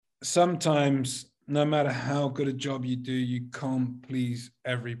sometimes no matter how good a job you do, you can't please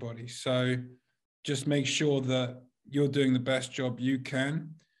everybody. So just make sure that you're doing the best job you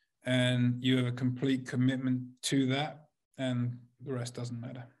can and you have a complete commitment to that, and the rest doesn't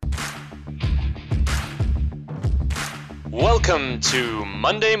matter. Welcome to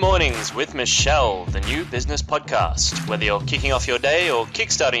Monday Mornings with Michelle, the new business podcast. Whether you're kicking off your day or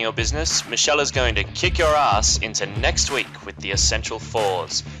kickstarting your business, Michelle is going to kick your ass into next week with the essential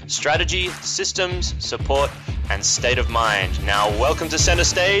fours: strategy, systems, support, and state of mind. Now, welcome to center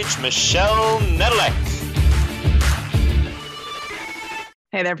stage, Michelle Nedelec.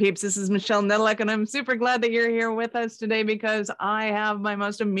 Hey there, peeps. This is Michelle Nedelec, and I'm super glad that you're here with us today because I have my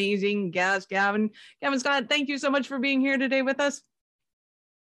most amazing guest, Gavin. Gavin Scott, thank you so much for being here today with us.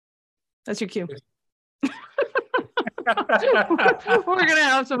 That's your cue. We're going to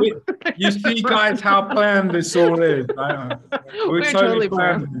have some... You see, guys, how planned this all is. We're totally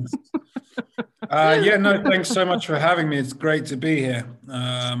planned this. Thanks so much for having me. It's great to be here.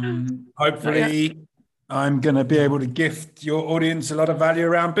 Hopefully... I'm going to be able to gift your audience a lot of value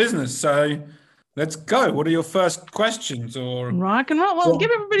around business. So let's go. What are your first questions? Or rock and roll. Well, give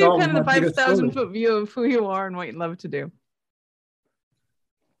everybody a kind of the 5,000 foot view of who you are and what you'd love to do. $1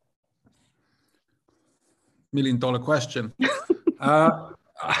 million question. I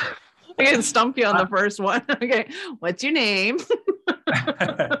can stump you on the first one. Okay. What's your name?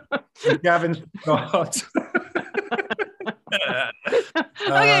 Gavin Scott.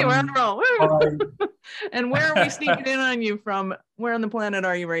 Okay, we're on a roll. And where are we sneaking in on you from? Where on the planet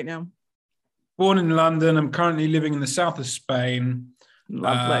are you right now? Born in London. I'm currently living in the south of Spain.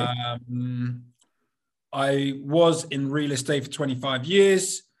 Lovely. I was in real estate for 25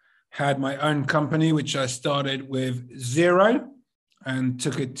 years, had my own company, which I started with zero and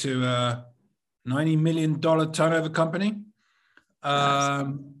took it to a $90 million turnover company.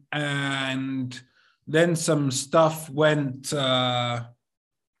 Nice. And then some stuff went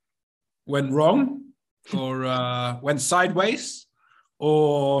wrong, or went sideways,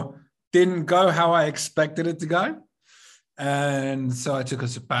 or didn't go how I expected it to go. And so I took a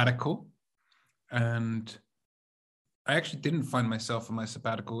sabbatical, and I actually didn't find myself on my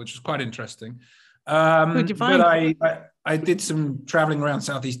sabbatical, which was quite interesting. Who'd you find? But I did some traveling around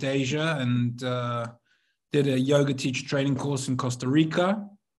Southeast Asia and did a yoga teacher training course in Costa Rica.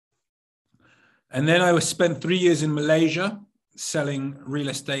 And then I spent 3 years in Malaysia selling real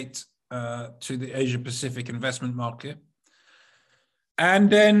estate to the Asia Pacific investment market. And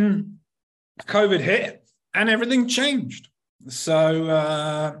then COVID hit and everything changed. So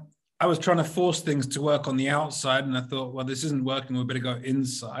I was trying to force things to work on the outside, and I thought, well, this isn't working, we better go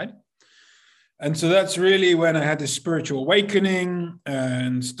inside. And so that's really when I had this spiritual awakening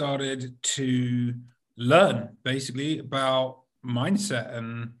and started to learn basically about mindset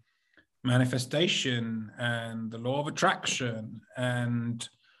and manifestation and the law of attraction and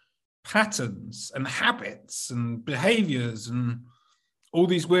patterns and habits and behaviors and all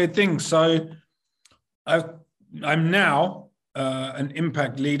these weird things. So I'm now an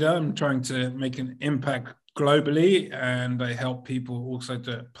impact leader. I'm trying to make an impact globally, and I help people also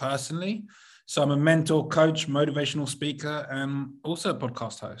do it personally. So I'm a mentor, coach, motivational speaker, and also a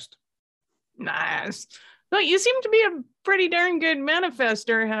podcast host. Nice. Well, you seem to be a pretty darn good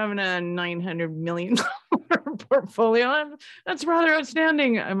manifester, having a $900 million portfolio. That's rather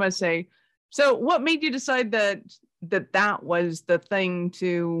outstanding, I must say. So what made you decide that was the thing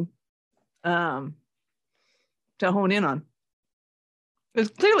to hone in on? Because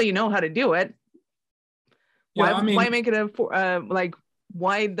clearly you know how to do it. Why make it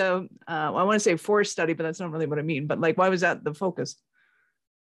why the, I want to say force study, but that's not really what I mean. But why was that the focus?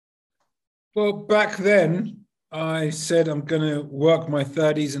 Well, back then, I said I'm going to work my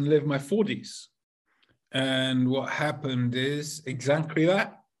 30s and live my 40s. And what happened is exactly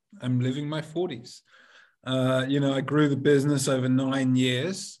that. I'm living my 40s. I grew the business over 9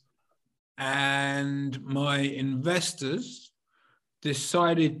 years, and my investors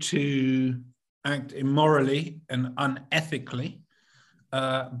decided to act immorally and unethically,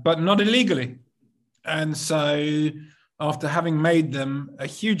 but not illegally. And so after having made them a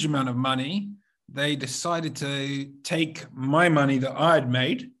huge amount of money, they decided to take my money that I had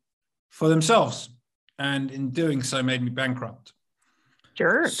made for themselves. And in doing so, made me bankrupt.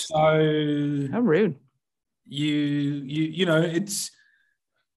 Sure. So how rude. It's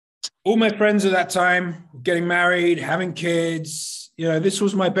all my friends at that time getting married, having kids. This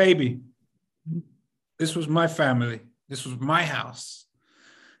was my baby. This was my family. This was my house.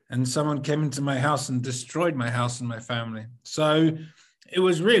 And someone came into my house and destroyed my house and my family. So it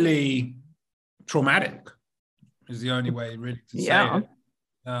was really traumatic, is the only way really to say it.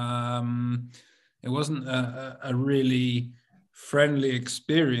 It wasn't a really friendly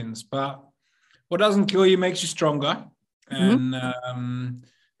experience, but what doesn't kill you makes you stronger. And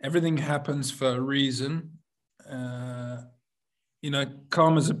everything happens for a reason.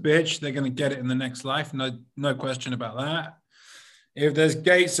 Karma's a bitch. They're going to get it in the next life. No question about that. If there's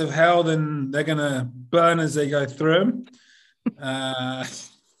gates of hell, then they're going to burn as they go through them.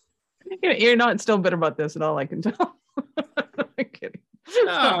 You're not still bitter about this at all, I can tell. I'm kidding.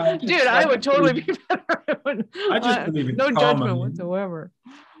 No, Dude, I would totally be better. I just believe in no karma, judgment man. whatsoever.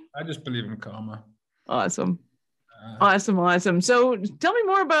 I just believe in karma. Awesome. Awesome. So tell me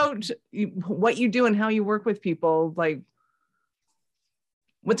more about what you do and how you work with people. Like,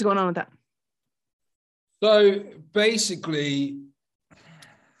 what's going on with that? So basically,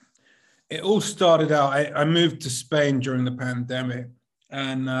 it all started out, I moved to Spain during the pandemic,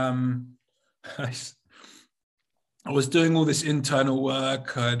 and I was doing all this internal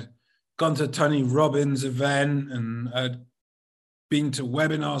work. I'd gone to Tony Robbins' event, and I'd been to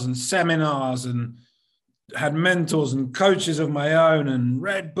webinars and seminars and had mentors and coaches of my own and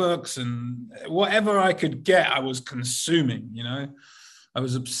read books, and whatever I could get, I was consuming, I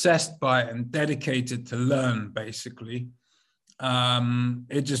was obsessed by it and dedicated to learn, basically.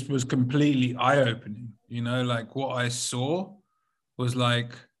 It just was completely eye-opening, like what I saw was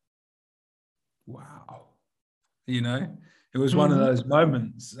like, wow, it was one of those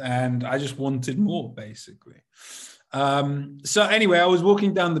moments, and I just wanted more, basically. So anyway, I was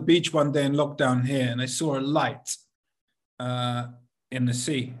walking down the beach one day in lockdown here, and I saw a light in the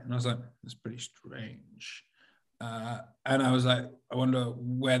sea, and I was like, that's pretty strange. And I was like, I wonder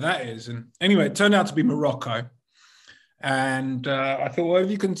where that is. And anyway, it turned out to be Morocco. And I thought, well,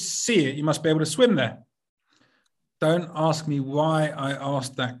 if you can see it, you must be able to swim there. Don't ask me why I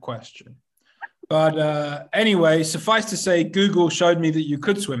asked that question. But anyway, suffice to say, Google showed me that you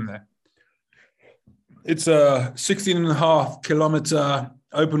could swim there. It's a 16.5 kilometer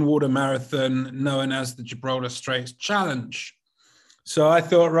open water marathon known as the Gibraltar Straits Challenge. So I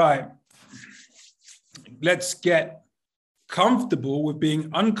thought, right, let's get comfortable with being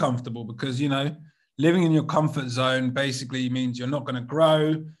uncomfortable, because, living in your comfort zone basically means you're not going to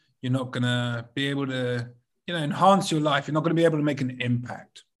grow. You're not going to be able to, enhance your life. You're not going to be able to make an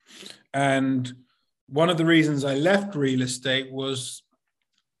impact. And one of the reasons I left real estate was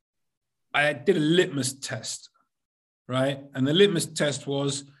I did a litmus test, right? And the litmus test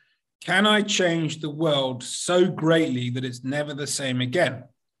was, can I change the world so greatly that it's never the same again?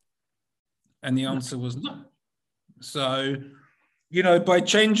 And the answer was no. So, by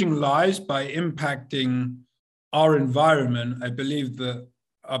changing lives, by impacting our environment, I believe that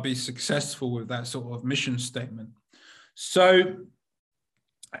I'll be successful with that sort of mission statement. So,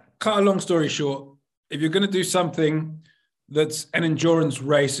 cut a long story short, if you're going to do something that's an endurance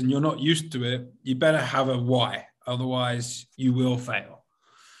race and you're not used to it, you better have a why. Otherwise, you will fail.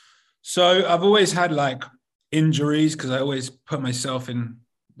 So I've always had injuries, because I always put myself in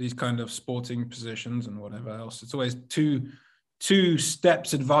these kind of sporting positions and whatever else. It's always two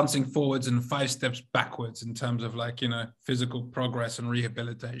steps advancing forwards and 5 steps backwards in terms of physical progress and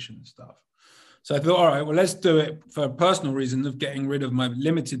rehabilitation and stuff. So I thought, all right, well, let's do it for a personal reason of getting rid of my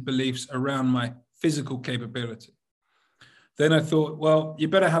limited beliefs around my physical capability. Then I thought, well, you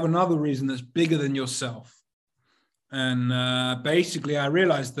better have another reason that's bigger than yourself. And basically, I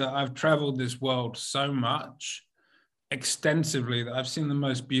realized that I've traveled this world so much, extensively, that I've seen the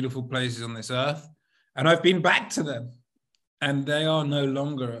most beautiful places on this earth, and I've been back to them, and they are no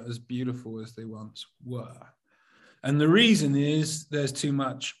longer as beautiful as they once were. And the reason is there's too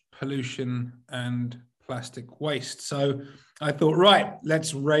much pollution and plastic waste. So I thought, right,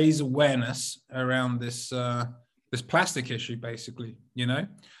 let's raise awareness around this plastic issue, basically.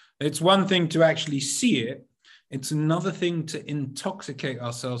 It's one thing to actually see it. It's another thing to intoxicate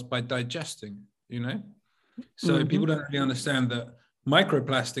ourselves by digesting, So people don't really understand that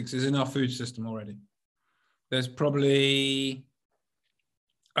microplastics is in our food system already. There's probably,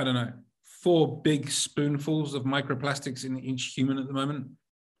 4 big spoonfuls of microplastics in each human at the moment.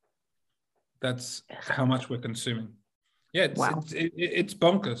 That's how much we're consuming. Yeah, it's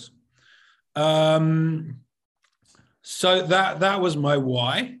bonkers. So that was my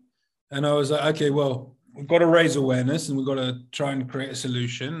why. And I was like, okay, well, we've got to raise awareness and we've got to try and create a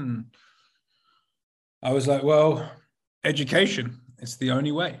solution. And I was like, well, education, it's the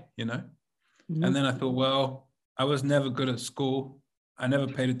only way, Mm-hmm. And then I thought, well, I was never good at school. I never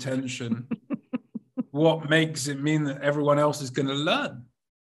paid attention. What makes it mean that everyone else is going to learn?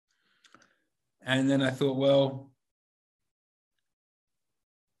 And then I thought, well,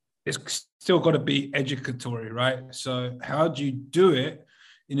 it's still got to be educatory, right? So how do you do it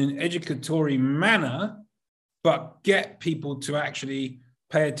in an educatory manner, but get people to actually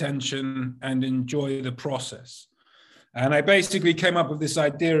pay attention and enjoy the process. And I basically came up with this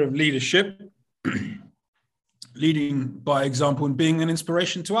idea of leadership, leading by example and being an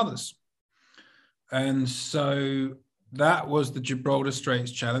inspiration to others. And so that was the Gibraltar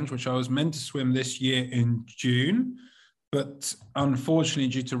Straits Challenge, which I was meant to swim this year in June, but unfortunately,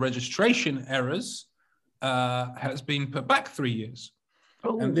 due to registration errors, has been put back 3 years.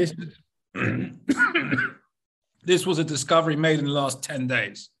 Oh. And this, this was a discovery made in the last 10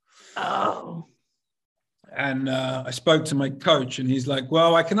 days. Oh. And I spoke to my coach and he's like,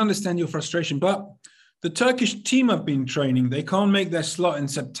 well, I can understand your frustration, but the Turkish team I've been training, they can't make their slot in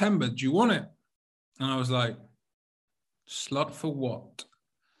September. Do you want it? And I was like, slot for what?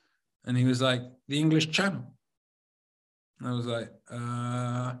 And he was like, the English Channel. And I was like,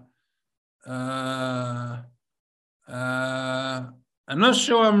 I'm not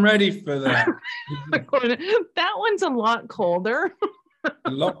sure I'm ready for that. That one's a lot colder.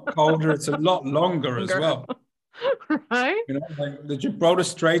 A lot colder. It's a lot longer as well. Right? You know, like the Gibraltar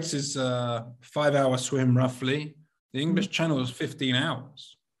Straits is a 5-hour swim roughly. The English Channel is 15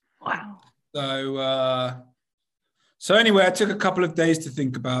 hours. Wow. So anyway, I took a couple of days to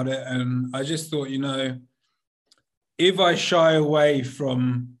think about it, and I just thought, you know, if I shy away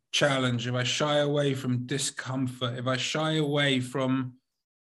from challenge, if I shy away from discomfort, if I shy away from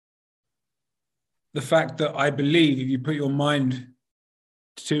the fact that I believe if you put your mind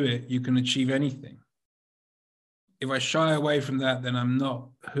to it, you can achieve anything. If I shy away from that, then I'm not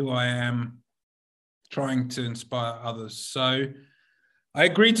who I am trying to inspire others. So I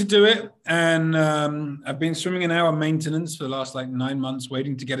agreed to do it. And I've been swimming in hour maintenance for the last 9 months,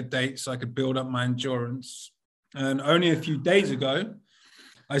 waiting to get a date so I could build up my endurance. And only a few days ago,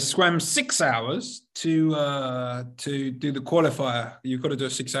 I swam 6 hours to do the qualifier. You've got to do a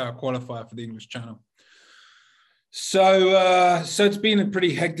 6-hour qualifier for the English Channel. So it's been a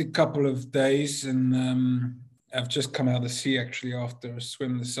pretty hectic couple of days, and I've just come out of the sea actually after a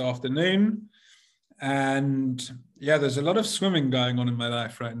swim this afternoon. And yeah, there's a lot of swimming going on in my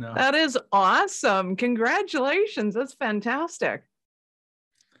life right now. That is awesome. Congratulations. That's fantastic.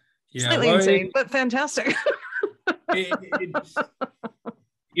 Yeah, Slightly insane, but fantastic.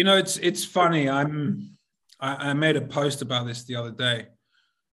 It's funny. I made a post about this the other day.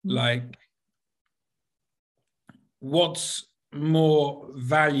 Like, what's more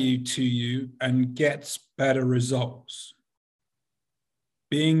value to you and gets better results?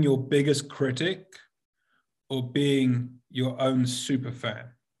 Being your biggest critic or being your own super fan?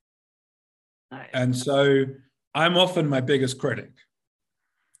 Nice. And so I'm often my biggest critic.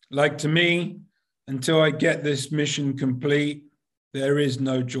 Like, to me, until I get this mission complete, there is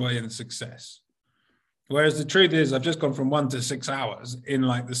no joy in success. Whereas the truth is, I've just gone from 1 to 6 hours in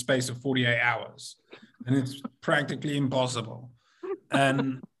the space of 48 hours. And it's practically impossible.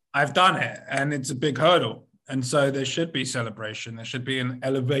 And I've done it, and it's a big hurdle. And so there should be celebration. There should be an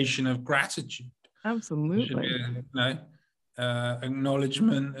elevation of gratitude. Absolutely. There should be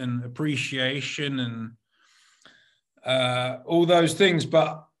acknowledgement and appreciation and all those things.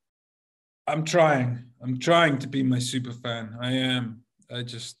 But I'm trying to be my super fan. I am.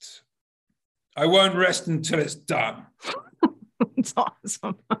 I won't rest until it's done. It's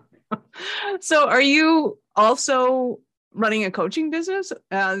awesome. So are you also running a coaching business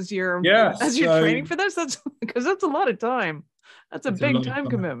as you're training for this? That's because that's a lot of time. That's a big time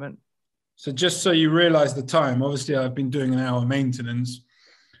commitment. So just so you realize the time, obviously I've been doing an hour maintenance.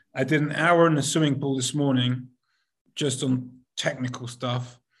 I did an hour in the swimming pool this morning, just on technical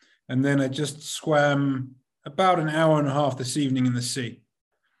stuff. And then I just swam about an hour and a half this evening in the sea.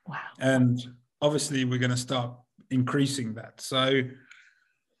 Wow. And obviously we're going to start increasing that. So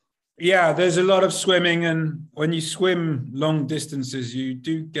yeah, there's a lot of swimming, and when you swim long distances, you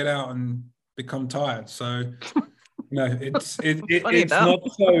do get out and become tired. So, it's not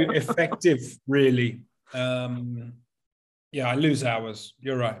so effective, really. I lose hours.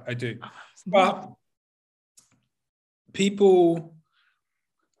 You're right, I do. But people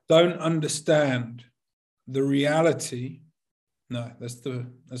don't understand the reality. No, that's a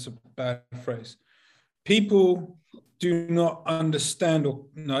bad phrase. People do not understand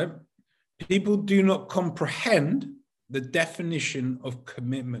people do not comprehend the definition of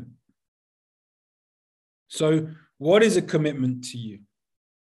commitment. So what is a commitment to you?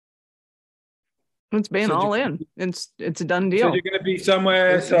 It's being all in. It's a done deal. So you're going to be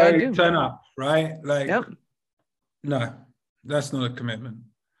somewhere, so turn up, right? No, that's not a commitment.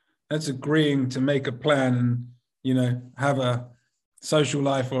 That's agreeing to make a plan and, have a social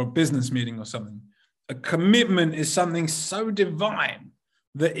life or a business meeting or something. A commitment is something so divine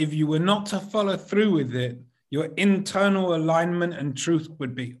that if you were not to follow through with it, your internal alignment and truth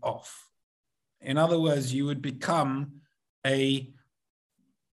would be off. In other words, you would become a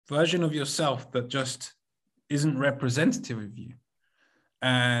version of yourself that just isn't representative of you.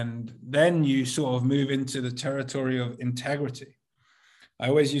 And then you sort of move into the territory of integrity. I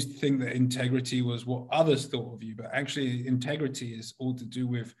always used to think that integrity was what others thought of you, but actually integrity is all to do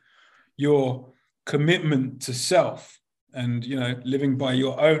with your commitment to self and, you know, living by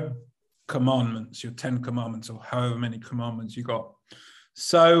your own commandments, your 10 commandments or however many commandments you got.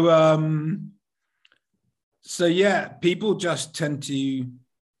 So yeah, people just tend to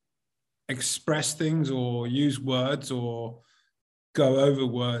express things or use words or go over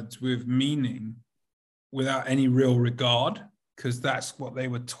words with meaning without any real regard, because that's what they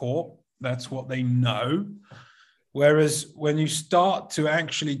were taught. That's what they know. Whereas when you start to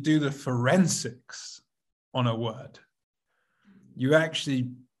actually do the forensics on a word, you actually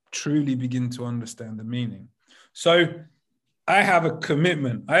truly begin to understand the meaning. So I have a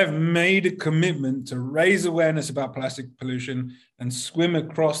commitment. I have made a commitment to raise awareness about plastic pollution and swim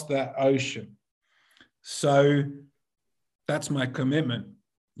across that ocean. So that's my commitment.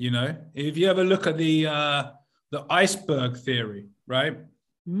 You know, if you ever look at the iceberg theory, right?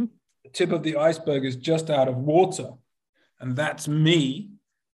 Mm-hmm. The tip of the iceberg is just out of water. And that's me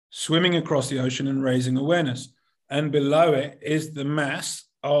swimming across the ocean and raising awareness. And below it is the mass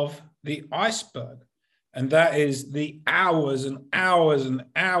of the iceberg. And that is the hours and hours and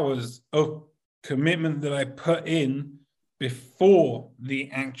hours of commitment that I put in before the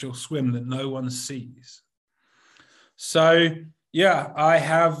actual swim that no one sees. So, yeah, I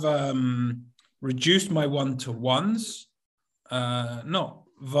have reduced my one-to-ones, not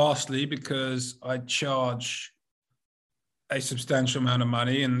vastly, because I charge a substantial amount of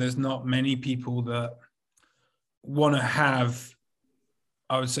money and there's not many people that want to have,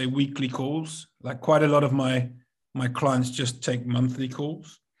 I would say, weekly calls. Like quite a lot of my clients just take monthly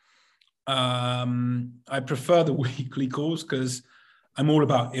calls. I prefer the weekly calls because I'm all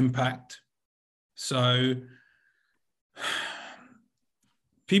about impact. So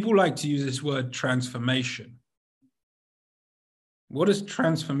people like to use this word transformation. What does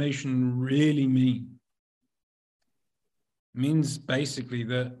transformation really mean? It means basically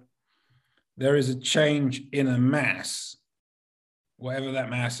that there is a change in a mass, whatever that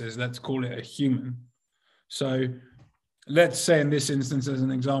mass is, let's call it a human. So let's say in this instance, as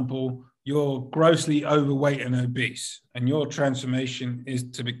an example, you're grossly overweight and obese, and your transformation is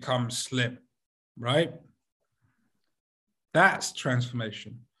to become slim, right? That's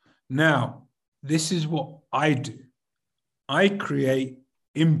transformation. Now, this is what I do. I create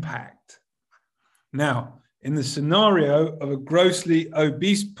impact. Now, in the scenario of a grossly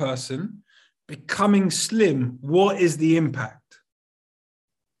obese person becoming slim, what is the impact?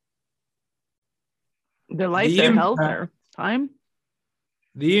 Their life, their health, their time.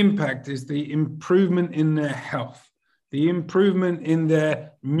 The impact is the improvement in their health, the improvement in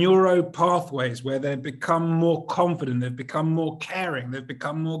their neuro pathways, where they've become more confident, they've become more caring, they've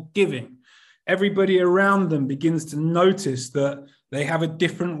become more giving. Everybody around them begins to notice that they have a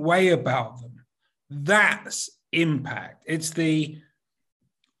different way about them. That's impact. It's the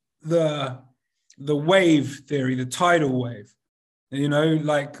wave theory, the tidal wave. You know,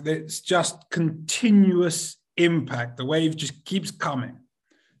 like it's just continuous impact. The wave just keeps coming.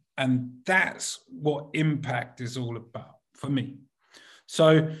 And that's what impact is all about for me.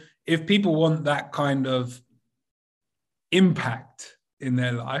 So if people want that kind of impact in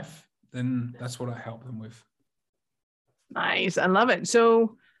their life, then that's what I help them with. Nice. I love it.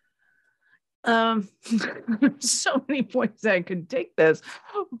 So, so many points I could take this,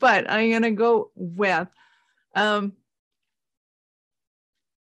 but I'm going to go with,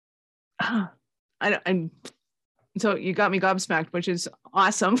 so you got me gobsmacked, which is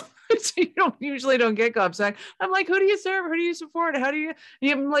awesome. So you usually don't get gobsmacked. I'm like, who do you serve? Who do you support? How do you?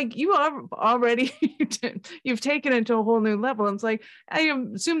 I'm like, you are already, you've taken it to a whole new level. And it's like, I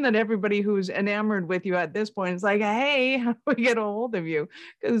assume that everybody who's enamored with you at this point is like, hey, how do we get a hold of you?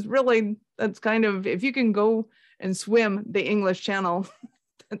 Because really, that's kind of, if you can go and swim the English Channel,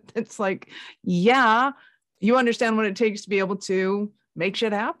 it's like, yeah, you understand what it takes to be able to make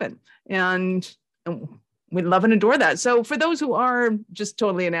shit happen. And we love and adore that. So for those who are just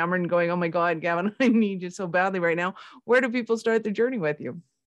totally enamored and going, oh my God, Gavin, I need you so badly right now, where do people start their journey with you?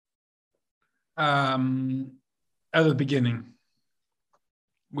 At the beginning,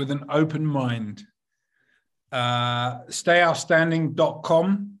 with an open mind.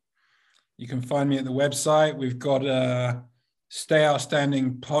 StayOutstanding.com. You can find me at the website. We've got a Stay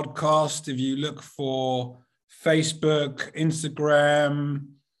Outstanding podcast. If you look for Facebook, Instagram,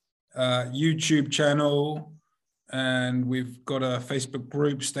 YouTube channel, and we've got a Facebook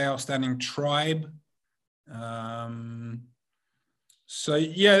group, Stay Outstanding Tribe. So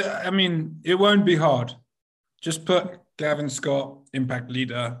yeah, I mean, it won't be hard. Just put Gavin Scott, Impact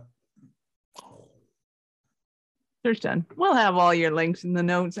Leader. Search done. We'll have all your links in the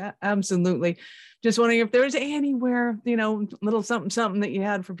notes. Absolutely. Just wondering if there's anywhere, little something that you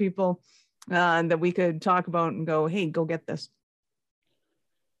had for people that we could talk about and go, hey, go get this.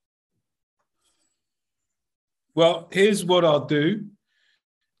 Well, here's what I'll do.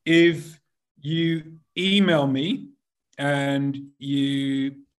 If you email me and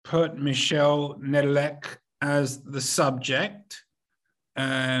you put Michelle Nedelec as the subject,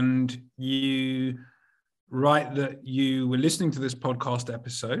 and you write that you were listening to this podcast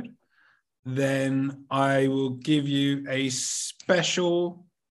episode, then I will give you a special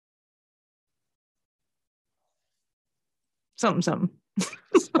something.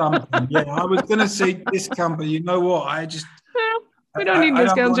 Yeah, I was going to say discount, but you know what? We don't need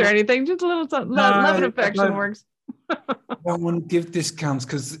discounts or anything. Just a little something. Love and affection works. I don't want to give discounts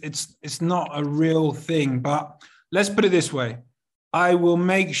because it's not a real thing. But let's put it this way. I will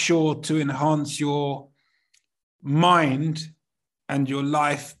make sure to enhance your mind and your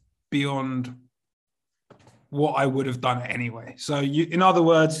life beyond what I would have done anyway. So in other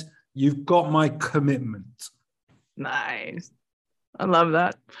words, you've got my commitment. Nice. I love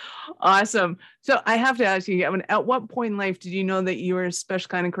that. Awesome. So I have to ask you, Gavin, at what point in life did you know that you were special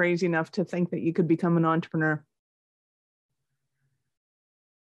kind of crazy enough to think that you could become an entrepreneur?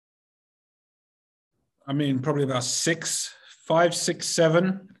 I mean, probably about 5, 6,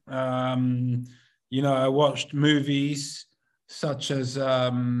 7. I watched movies such as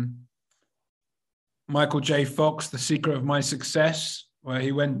Michael J. Fox, The Secret of My Success, where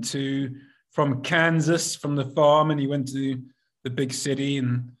he went from Kansas, from the farm, and he went to the big city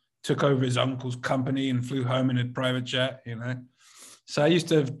and took over his uncle's company and flew home in a private jet, So I used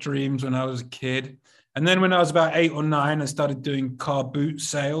to have dreams when I was a kid. And then when I was about 8 or 9, I started doing car boot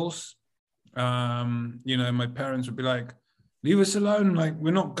sales. My parents would be like, leave us alone. Like,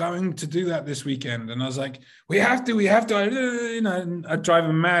 we're not going to do that this weekend. And I was like, we have to, and I'd drive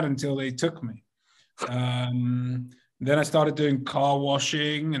them mad until they took me. Then I started doing car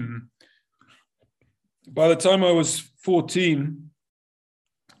washing. And by the time I was 14,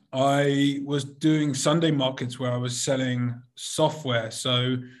 I was doing Sunday markets where I was selling software.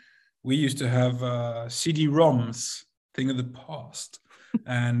 So we used to have CD-ROMs, thing of the past.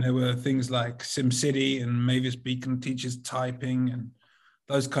 And there were things like SimCity and Mavis Beacon teaches typing and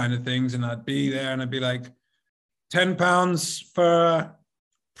those kind of things. And I'd be there and I'd be like, £10 for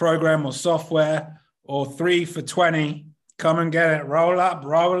program or software, or 3 for 20. Come and get it. Roll up,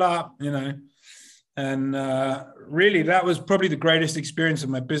 And really, that was probably the greatest experience of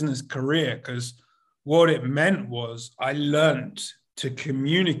my business career, because what it meant was I learned to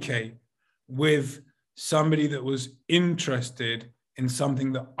communicate with somebody that was interested in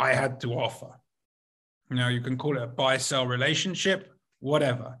something that I had to offer. You can call it a buy-sell relationship,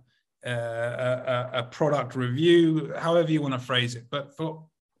 whatever, a product review, however you want to phrase it. But for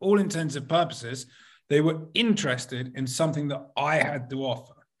all intents and purposes, they were interested in something that I had to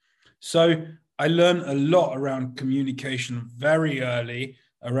offer. So I learned a lot around communication very early,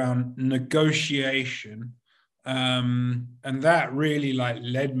 around negotiation. And that really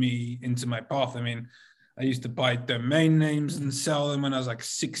led me into my path. I mean, I used to buy domain names and sell them when I was like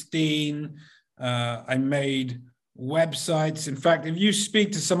 16. I made websites. In fact, if you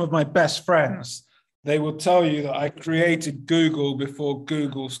speak to some of my best friends, they will tell you that I created Google before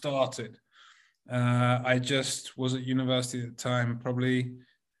Google started. I just was at university at the time, probably,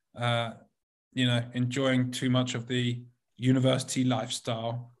 enjoying too much of the university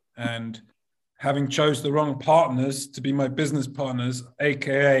lifestyle and having chose the wrong partners to be my business partners,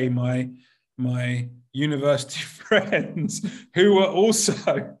 AKA my university friends who were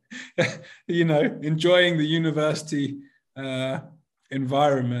also, enjoying the university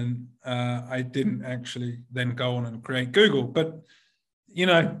environment. I didn't actually then go on and create Google, but,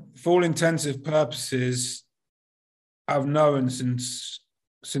 for all intensive purposes, I've known since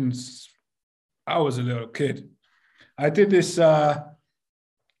I was a little kid. I did this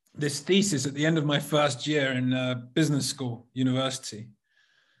thesis at the end of my first year in business school, university.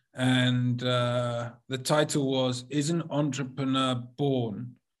 And the title was, Is an Entrepreneur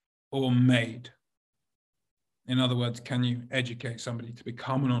Born or Made? In other words, can you educate somebody to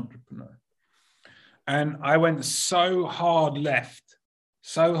become an entrepreneur? And I went so hard left,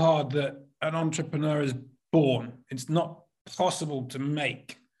 so hard that an entrepreneur is born. It's not possible to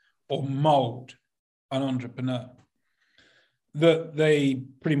make or mold an entrepreneur, that they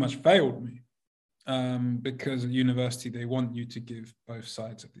pretty much failed me. Because at university, they want you to give both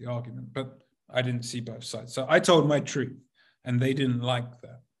sides of the argument, but I didn't see both sides. So I told my truth, and they didn't like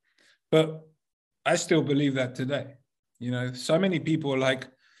that. But I still believe that today. You know, so many people are like,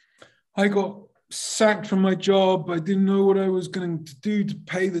 I got sacked from my job. I didn't know what I was going to do to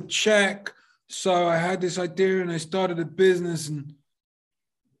pay the check. So I had this idea and I started a business. And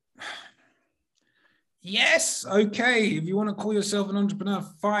yes, okay, if you want to call yourself an entrepreneur,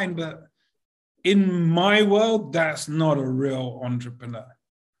 fine. But in my world, that's not a real entrepreneur.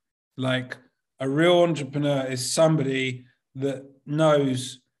 Like, a real entrepreneur is somebody that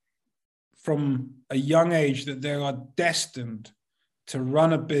knows from a young age that they are destined to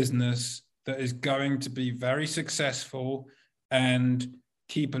run a business that is going to be very successful and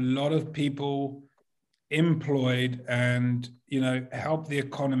keep a lot of people employed and, you know, help the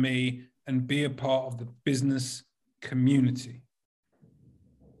economy and be a part of the business community.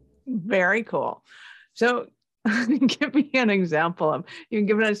 Very cool. So give me an example of, you've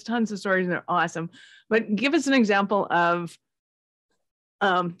given us tons of stories and they're awesome, but give us an example of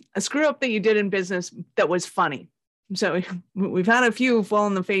a screw up that you did in business that was funny. So we've had a few fall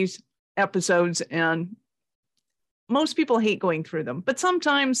in the face episodes and most people hate going through them, but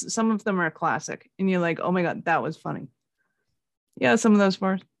sometimes some of them are a classic and you're like, oh my God, that was funny. Yeah, some of those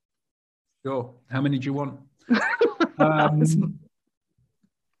for us. Sure. How many do you want?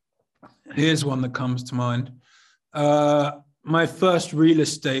 Here's one that comes to mind. My first real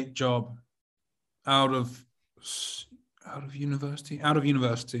estate job out of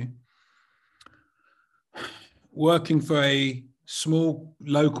university, working for a small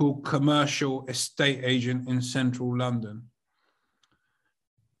local commercial estate agent in central London.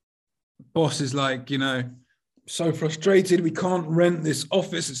 Boss is like, you know, so frustrated, we can't rent this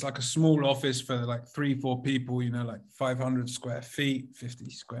office. It's like a small office for like 3-4 people, you know, like 500 square feet, 50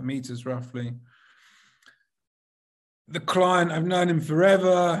 square meters roughly. The client, I've known him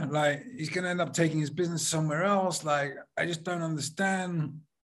forever, like he's going to end up taking his business somewhere else. Like, I just don't understand.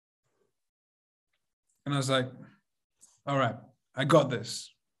 And I was like, all right, I got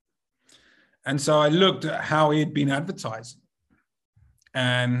this. And so I looked at how he had been advertising.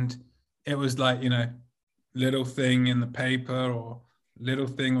 And it was like, you know, little thing in the paper or little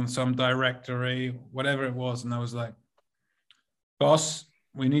thing on some directory, whatever it was. And I was like, boss,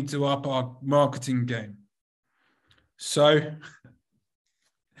 we need to up our marketing game. So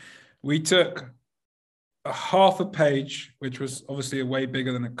we took a half a page, which was obviously way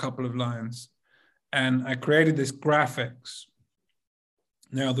bigger than a couple of lines. And I created this graphics.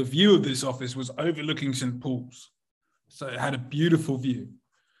 Now, the view of this office was overlooking St. Paul's. So it had a beautiful view.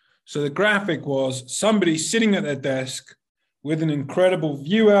 So the graphic was somebody sitting at their desk with an incredible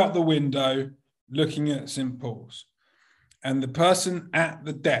view out the window looking at St. Paul's. And the person at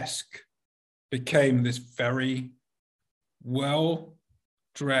the desk became this very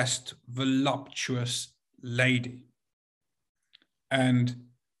well-dressed, voluptuous lady. And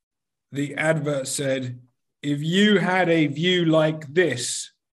the advert said, if you had a view like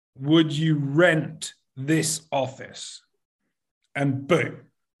this, would you rent this office? And boom,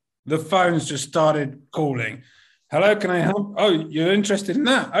 the phones just started calling. Hello, can I help? Oh, you're interested in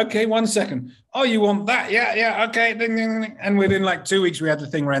that? Okay, 1 second. Oh, you want that? Yeah, okay. Ding, ding, ding. And within like 2 weeks, we had the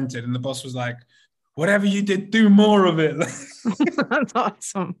thing rented. And the boss was like, whatever you did, do more of it. That's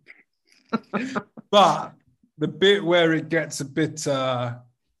awesome. But the bit where it gets a bit,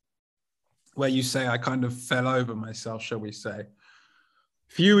 where you say I kind of fell over myself, shall we say. A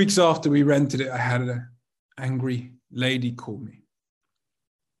few weeks after we rented it, I had an angry lady call me.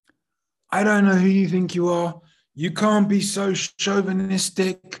 I don't know who you think you are. You can't be so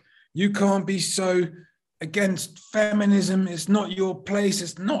chauvinistic. You can't be so against feminism. It's not your place.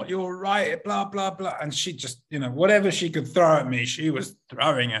 It's not your right, blah, blah, blah. And she just, you know, whatever she could throw at me, she was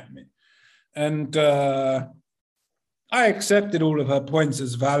throwing at me. And I accepted all of her points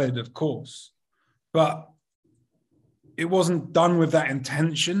as valid, of course, but it wasn't done with that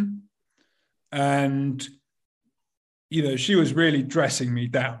intention. And, you know, she was really dressing me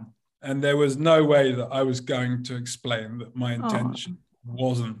down. And there was no way that I was going to explain that my intention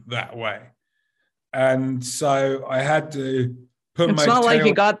wasn't that way. And so I had to put my It's not like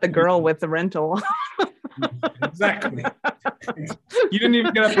you got the girl with the rental. Exactly. You didn't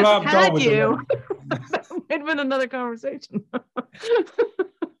even get a blow-up doll with you. That might have been another conversation.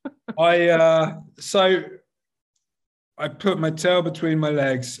 So I put my tail between my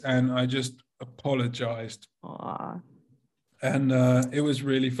legs and I just apologized. Aww. And it was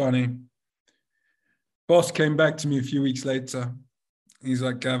really funny. Boss came back to me a few weeks later. He's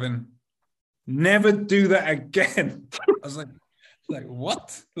like, Gavin, never do that again. I was like,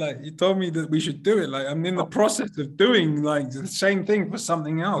 what? Like, you told me that we should do it. Like, I'm in the process of doing like the same thing for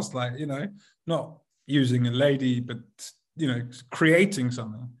something else. Like, not using a lady, but, creating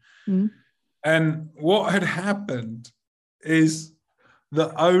something. Mm-hmm. And what had happened is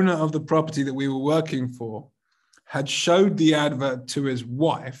the owner of the property that we were working for had showed the advert to his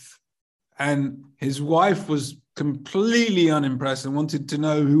wife, and his wife was completely unimpressed and wanted to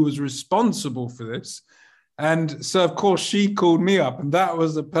know who was responsible for this. And so, of course, she called me up, and that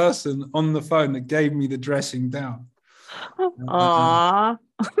was the person on the phone that gave me the dressing down. Aww.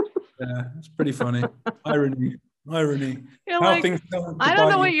 Yeah, it's pretty funny. Irony. You're How like, things I don't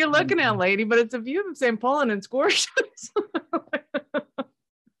know what you're looking at, lady, but it's a view of St. Paul and it's gorgeous.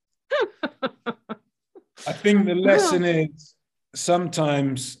 I think the lesson is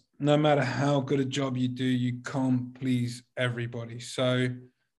sometimes, no matter how good a job you do, you can't please everybody. So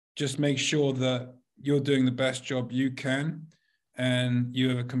just make sure that you're doing the best job you can and you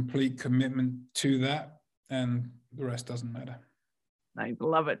have a complete commitment to that, and the rest doesn't matter. I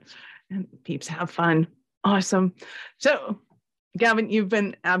love it. And peeps, have fun. Awesome. So, Gavin, you've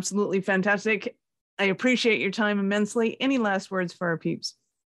been absolutely fantastic. I appreciate your time immensely. Any last words for our peeps?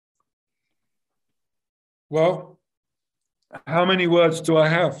 Well, how many words do I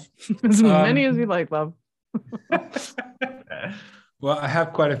have? As many as you like, love. Well, I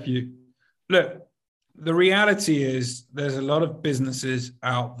have quite a few. Look, the reality is there's a lot of businesses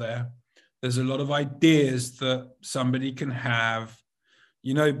out there. There's a lot of ideas that somebody can have.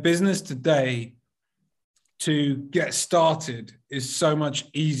 Business today, to get started, is so much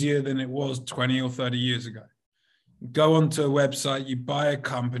easier than it was 20 or 30 years ago. Go onto a website, you buy a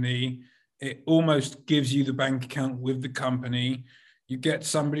company, it almost gives you the bank account with the company. You get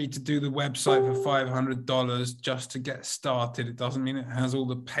somebody to do the website for $500 just to get started. It doesn't mean it has all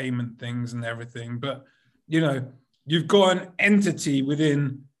the payment things and everything, but you've got an entity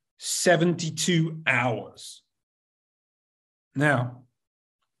within 72 hours. Now,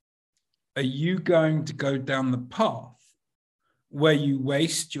 are you going to go down the path where you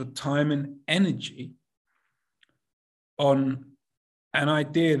waste your time and energy on an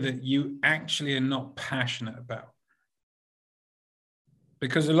idea that you actually are not passionate about?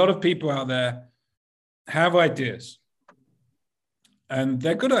 Because a lot of people out there have ideas, and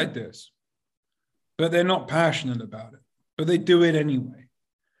they're good ideas, but they're not passionate about it, but they do it anyway.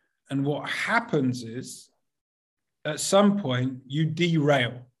 And what happens is, at some point, you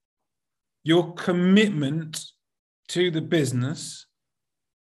derail. Your commitment to the business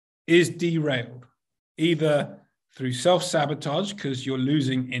is derailed, either through self-sabotage because you're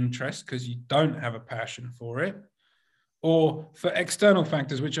losing interest because you don't have a passion for it, or for external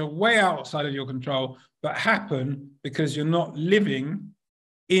factors which are way outside of your control but happen because you're not living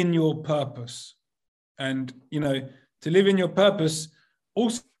in your purpose. And, to live in your purpose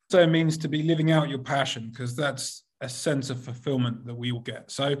also means to be living out your passion, because that's a sense of fulfillment that we will get.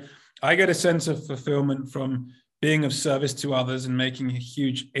 So I get a sense of fulfillment from being of service to others and making a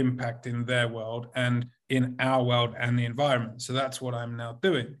huge impact in their world and in our world and the environment. So that's what I'm now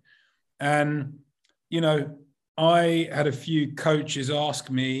doing. And, I had a few coaches ask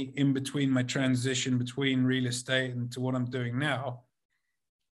me in between my transition between real estate and to what I'm doing now,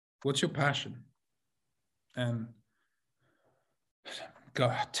 what's your passion? And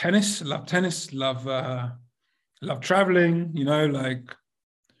tennis, love traveling,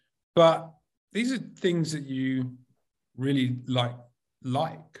 but these are things that you really like,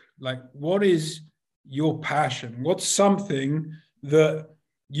 what is your passion? What's something that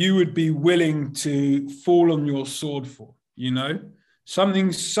you would be willing to fall on your sword for,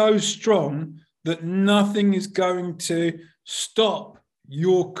 something so strong that nothing is going to stop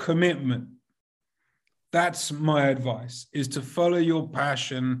your commitment. That's my advice, is to follow your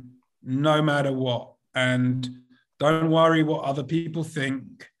passion no matter what. And don't worry what other people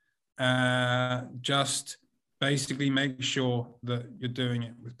think. Just basically make sure that you're doing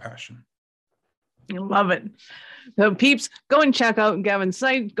it with passion. I love it. So peeps, go and check out Gavin's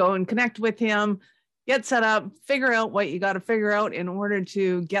site, go and connect with him, get set up, figure out what you got to figure out in order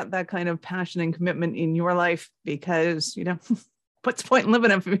to get that kind of passion and commitment in your life, because, what's the point in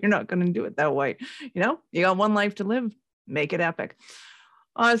living if you're not going to do it that way? You got one life to live, make it epic.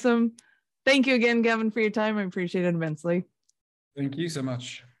 Awesome. Thank you again, Gavin, for your time. I appreciate it immensely. Thank you so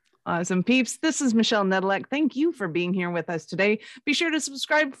much. Awesome, peeps. This is Michelle Nedelec. Thank you for being here with us today. Be sure to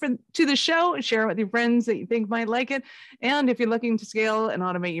subscribe to the show, share it with your friends that you think might like it. And if you're looking to scale and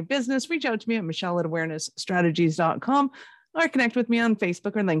automate your business, reach out to me at michelle@awarenessstrategies.com or connect with me on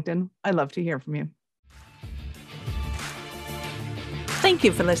Facebook or LinkedIn. I love to hear from you. Thank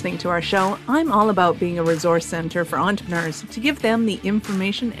you for listening to our show. I'm all about being a resource center for entrepreneurs to give them the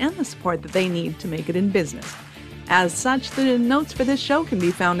information and the support that they need to make it in business. As such, the notes for this show can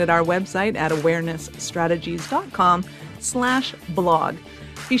be found at our website at awarenessstrategies.com/blog.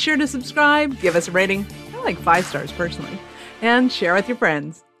 Be sure to subscribe, give us a rating. I like 5 stars personally, and share with your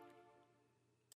friends.